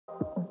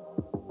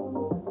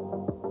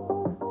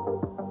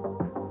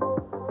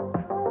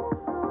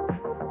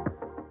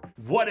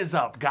What is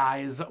up,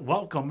 guys?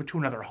 Welcome to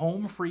another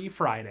Home Free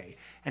Friday.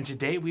 And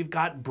today we've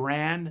got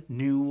brand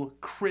new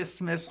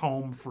Christmas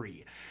Home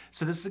Free.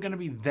 So this is going to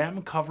be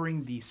them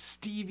covering the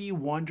Stevie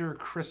Wonder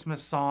Christmas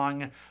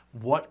song,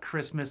 What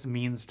Christmas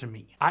Means to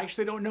Me. I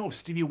actually don't know if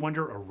Stevie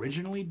Wonder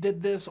originally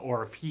did this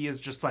or if he is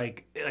just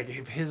like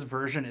if his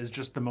version is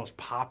just the most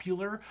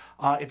popular.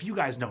 If you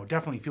guys know,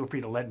 definitely feel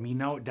free to let me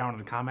know down in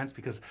the comments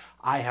because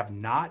I have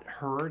not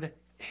heard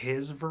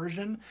his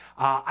version.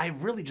 I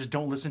really just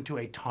don't listen to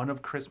a ton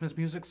of Christmas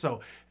music,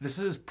 so this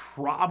is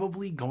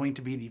probably going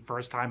to be the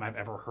first time I've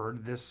ever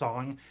heard this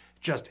song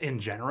just in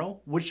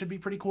general, which should be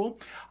pretty cool.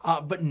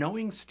 But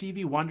knowing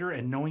Stevie Wonder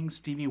and knowing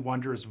Stevie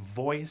Wonder's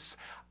voice,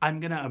 I'm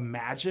gonna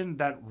imagine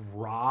that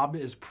Rob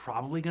is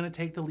probably gonna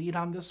take the lead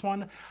on this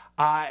one.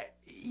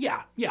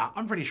 Yeah,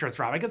 I'm pretty sure it's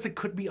Rob. I guess it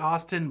could be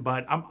Austin,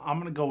 but I'm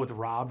gonna go with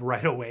Rob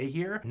right away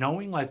here.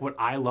 Knowing like what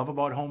I love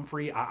about Home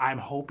Free, I'm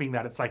hoping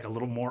that it's like a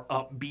little more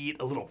upbeat,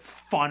 a little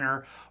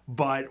funner,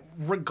 but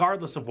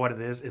regardless of what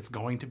it is, it's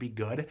going to be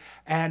good.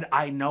 And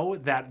I know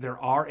that there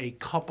are a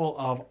couple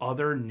of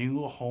other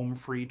new Home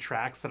Free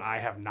tracks that I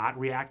have not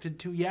reacted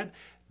to yet.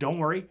 Don't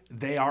worry,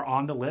 they are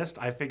on the list.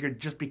 I figured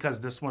just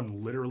because this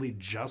one literally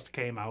just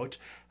came out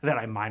that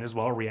I might as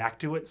well react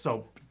to it.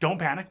 So don't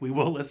panic, we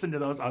will listen to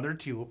those other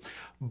two.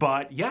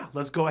 But yeah,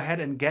 let's go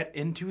ahead and get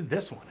into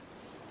this one.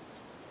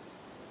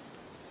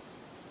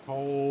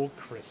 Oh,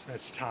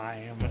 Christmas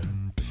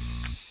time.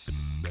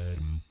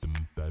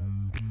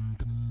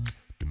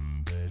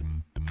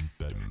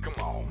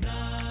 Come on.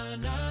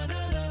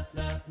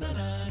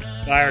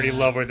 I already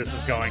love where this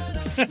is going.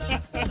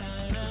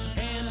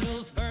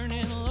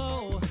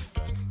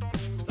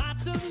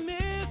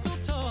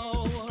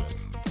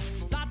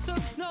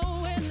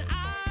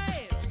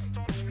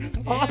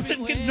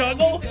 Austin can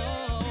juggle.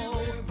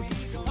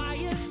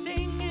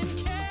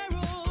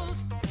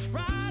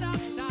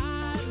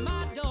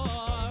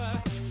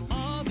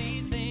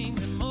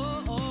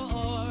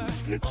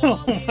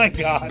 Oh my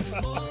God.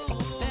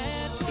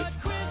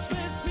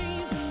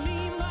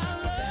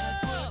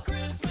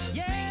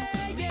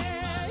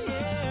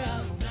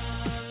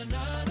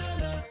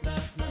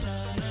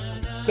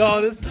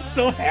 Oh, this is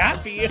so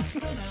happy.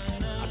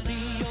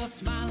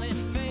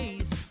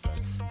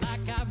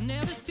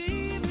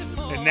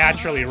 And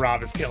naturally,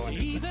 Rob is killing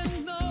it.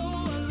 Even though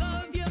I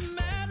love you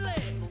madly,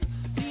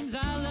 it seems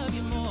I love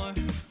you more.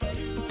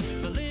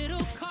 The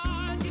little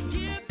card you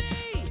give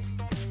me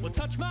will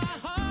touch my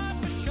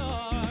heart for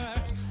sure.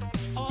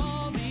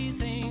 All these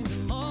things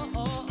and more.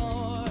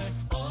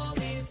 All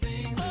these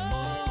things and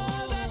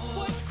more. That's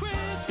what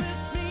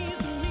Christmas means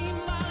to me,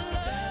 my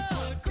love. That's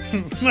what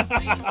Christmas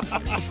means to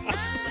me.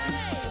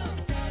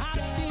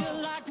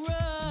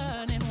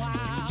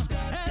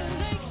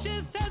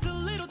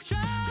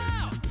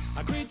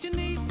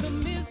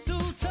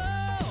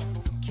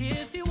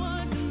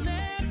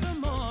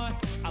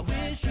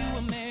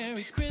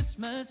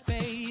 Christmas,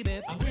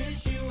 baby. I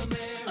wish you a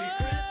Merry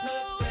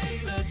Christmas, baby.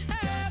 Such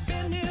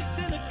happiness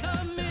in the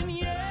coming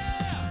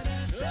year.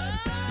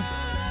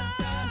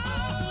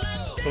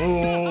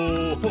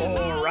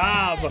 Oh,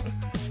 Rob.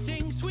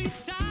 Sing sweet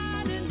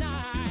silent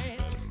night.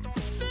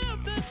 Fill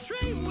the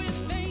tree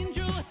with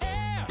angel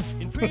hair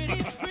in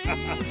pretty,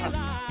 pretty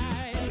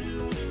lights.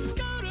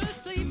 Go to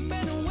sleep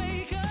and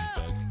wake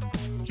up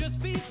just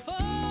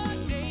before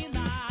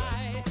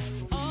daylight.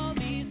 All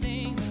these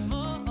things and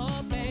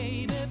more,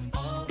 baby.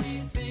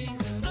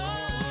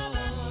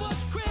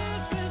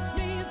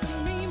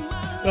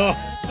 Oh,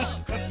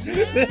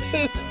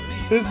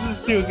 this is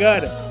too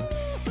good.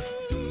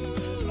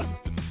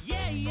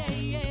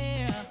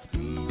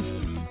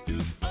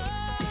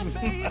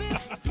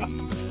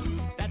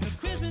 That's what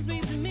Christmas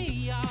means to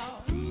me,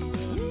 y'all.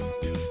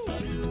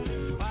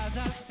 As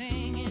I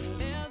sing it,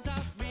 bells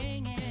are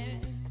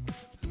ringing.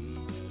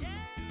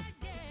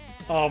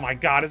 Oh my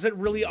God, is it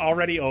really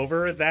already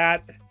over?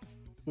 That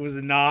was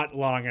not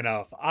long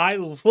enough. I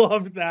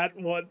loved that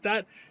one.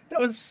 That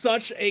was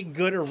such a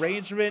good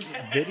arrangement,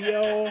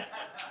 video,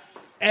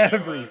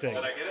 everything.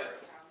 Did I get it?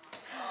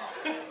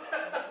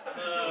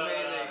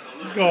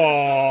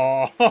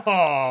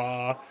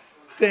 Oh,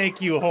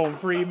 thank you, Home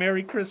Free.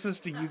 Merry Christmas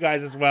to you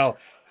guys as well.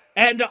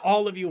 And to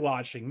all of you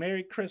watching.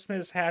 Merry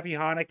Christmas, Happy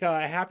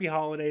Hanukkah, Happy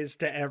Holidays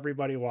to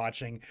everybody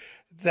watching.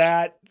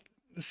 That,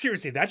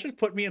 seriously, that just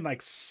put me in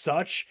like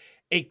such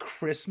a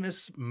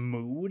Christmas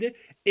mood,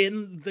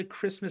 in the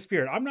Christmas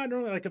spirit. I'm not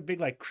normally like a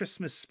big like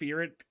Christmas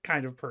spirit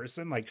kind of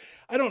person. Like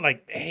I don't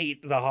like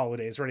hate the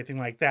holidays or anything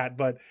like that,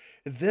 but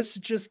this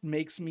just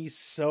makes me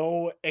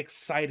so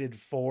excited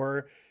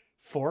for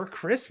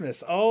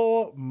Christmas.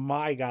 Oh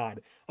my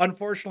God.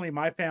 Unfortunately,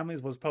 my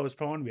family's was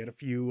postponed. We had a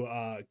few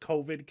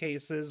COVID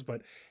cases,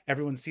 but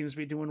everyone seems to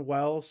be doing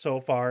well so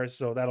far.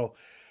 So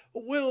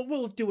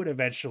we'll do it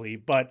eventually.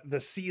 But the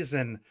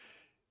season,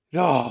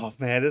 oh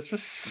man, this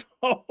was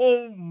so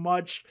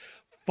much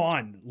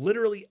fun.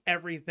 Literally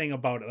everything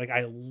about it. Like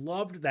I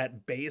loved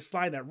that bass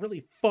line, that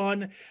really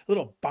fun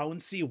little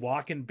bouncy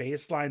walking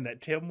bass line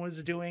that Tim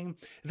was doing.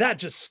 That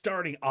just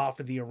starting off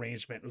of the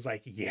arrangement was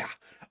like, yeah,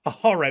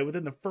 all right.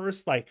 Within the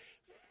first like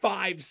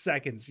 5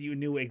 seconds, you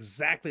knew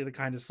exactly the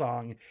kind of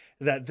song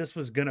that this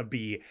was gonna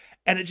be.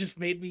 And it just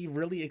made me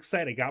really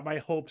excited, got my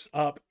hopes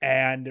up,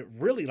 and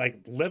really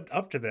like lived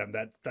up to them.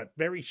 That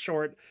very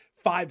short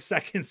 5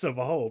 seconds of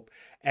hope.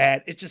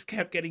 And it just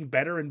kept getting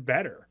better and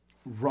better.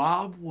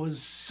 Rob was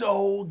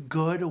so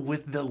good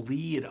with the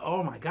lead.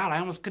 Oh my God, I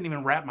almost couldn't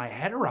even wrap my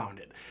head around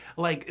it.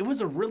 Like, it was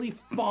a really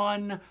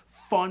fun,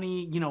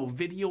 funny,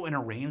 video and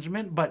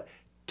arrangement, but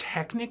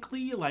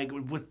technically, like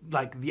with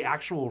like the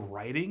actual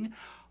writing,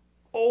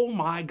 oh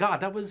my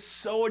God, that was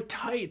so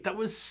tight. That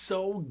was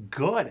so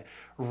good.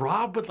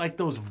 Rob with like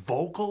those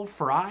vocal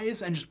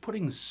fries and just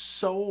putting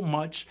so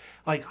much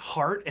like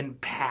heart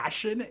and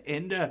passion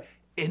into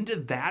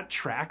that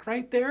track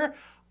right there.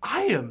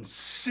 I am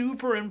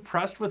super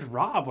impressed with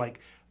Rob.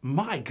 Like,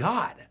 my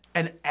God.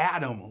 And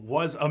Adam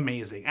was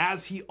amazing,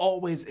 as he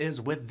always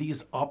is with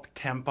these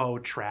up-tempo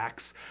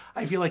tracks.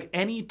 I feel like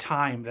any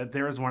time that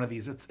there is one of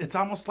these, it's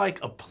almost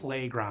like a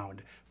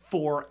playground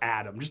for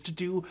Adam, just to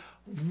do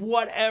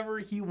whatever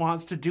he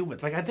wants to do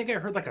with. Like, I think I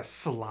heard like a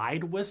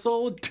slide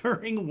whistle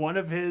during one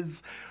of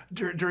his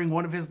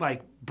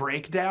like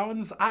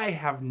breakdowns. I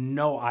have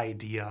no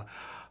idea.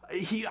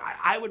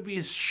 I would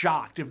be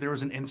shocked if there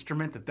was an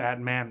instrument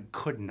that man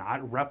could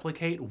not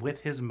replicate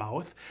with his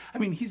mouth. I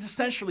mean, he's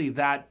essentially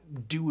that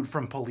dude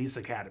from Police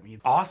Academy.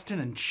 Austin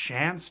and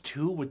Chance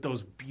too, with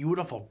those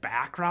beautiful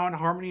background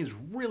harmonies,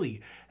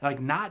 really like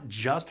not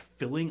just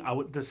filling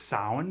out the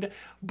sound,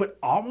 but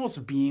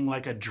almost being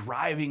like a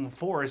driving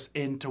force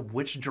into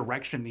which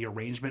direction the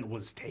arrangement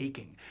was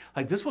taking.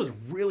 Like, this was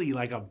really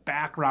like a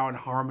background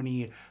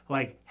harmony,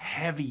 like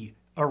heavy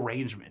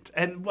arrangement.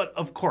 But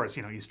of course,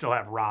 you still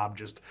have Rob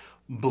just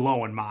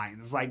blowing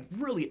minds. Like,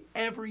 really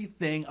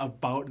everything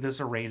about this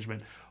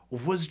arrangement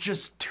was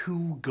just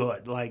too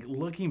good. Like,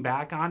 looking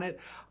back on it,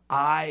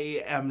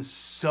 I am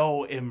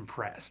so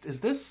impressed.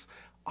 Is this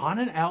on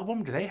an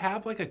album? Do they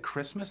have like a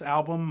Christmas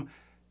album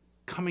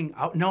coming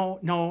out?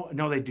 No,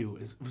 they do.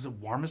 Was it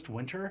Warmest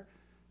Winter?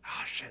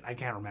 Oh shit, I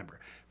can't remember.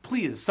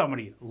 Please,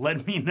 somebody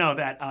let me know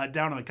that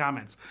down in the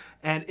comments.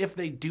 And if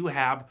they do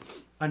have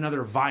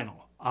another vinyl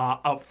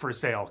up for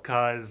sale,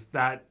 because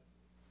that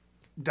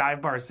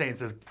Dive Bar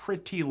Saints is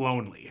pretty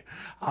lonely.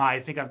 I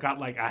think I've got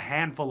like a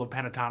handful of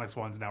Pentatonics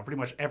ones now, pretty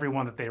much every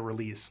one that they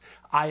release.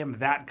 I am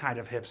that kind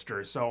of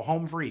hipster. So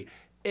Home Free,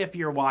 if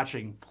you're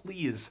watching,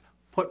 please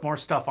put more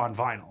stuff on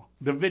vinyl.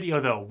 The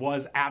video though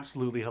was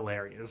absolutely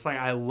hilarious. Like,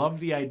 I love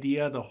the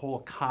idea, the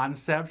whole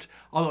concept,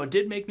 although it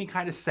did make me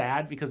kind of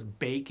sad because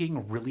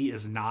baking really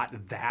is not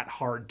that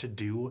hard to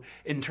do.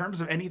 In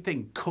terms of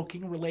anything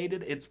cooking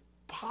related, it's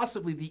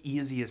possibly the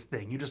easiest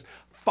thing. You just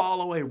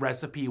follow a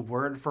recipe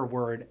word for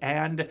word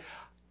and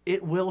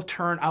it will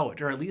turn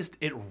out, or at least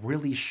it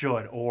really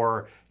should,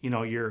 or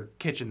your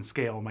kitchen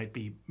scale might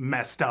be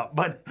messed up.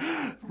 But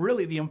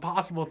really the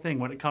impossible thing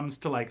when it comes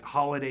to like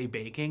holiday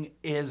baking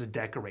is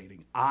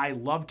decorating. I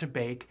love to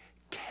bake,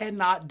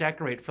 cannot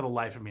decorate for the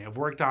life of me. I've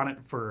worked on it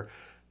for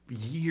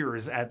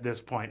years at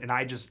this point and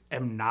I just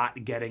am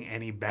not getting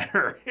any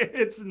better.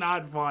 It's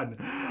not fun.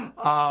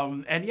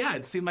 And yeah,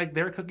 it seemed like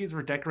their cookies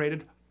were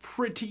decorated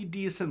pretty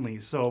decently,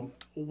 so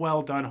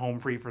well done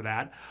Home Free for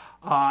that.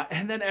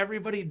 And then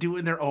everybody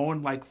doing their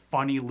own like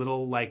funny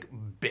little like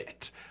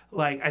bit.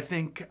 Like, I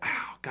think,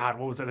 oh God,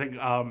 what was it? I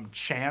think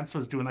Chance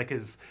was doing like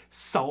his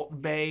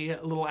Salt Bay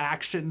little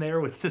action there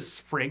with the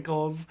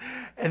sprinkles.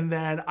 And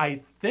then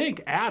I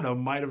think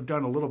Adam might have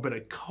done a little bit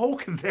of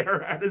coke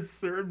there at a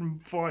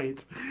certain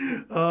point.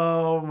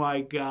 Oh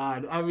my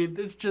God. I mean,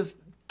 this just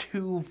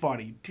too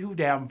funny, too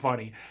damn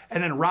funny.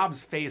 And then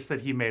Rob's face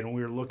that he made when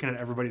we were looking at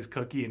everybody's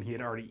cookie and he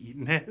had already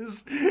eaten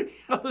his,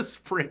 the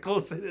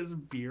sprinkles in his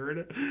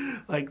beard.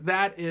 Like,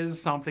 that is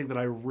something that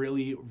I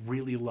really,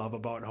 really love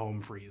about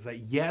Home Free, is that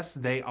yes,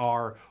 they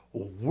are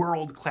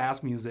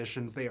world-class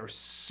musicians. They are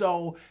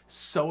so,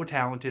 so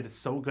talented,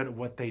 so good at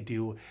what they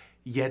do,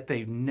 yet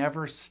they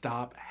never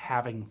stop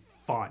having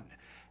fun.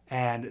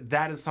 And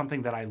that is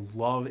something that I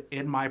love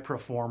in my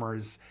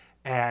performers.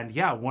 And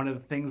yeah, one of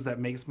the things that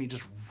makes me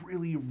just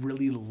really,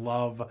 really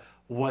love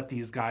what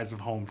these guys of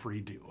Home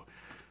Free do.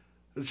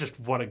 It's just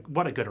what a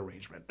good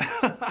arrangement.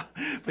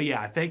 But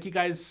yeah, thank you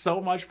guys so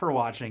much for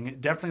watching.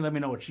 Definitely let me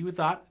know what you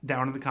thought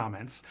down in the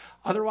comments.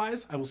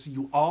 Otherwise, I will see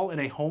you all in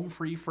a Home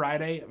Free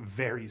Friday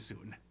very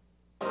soon.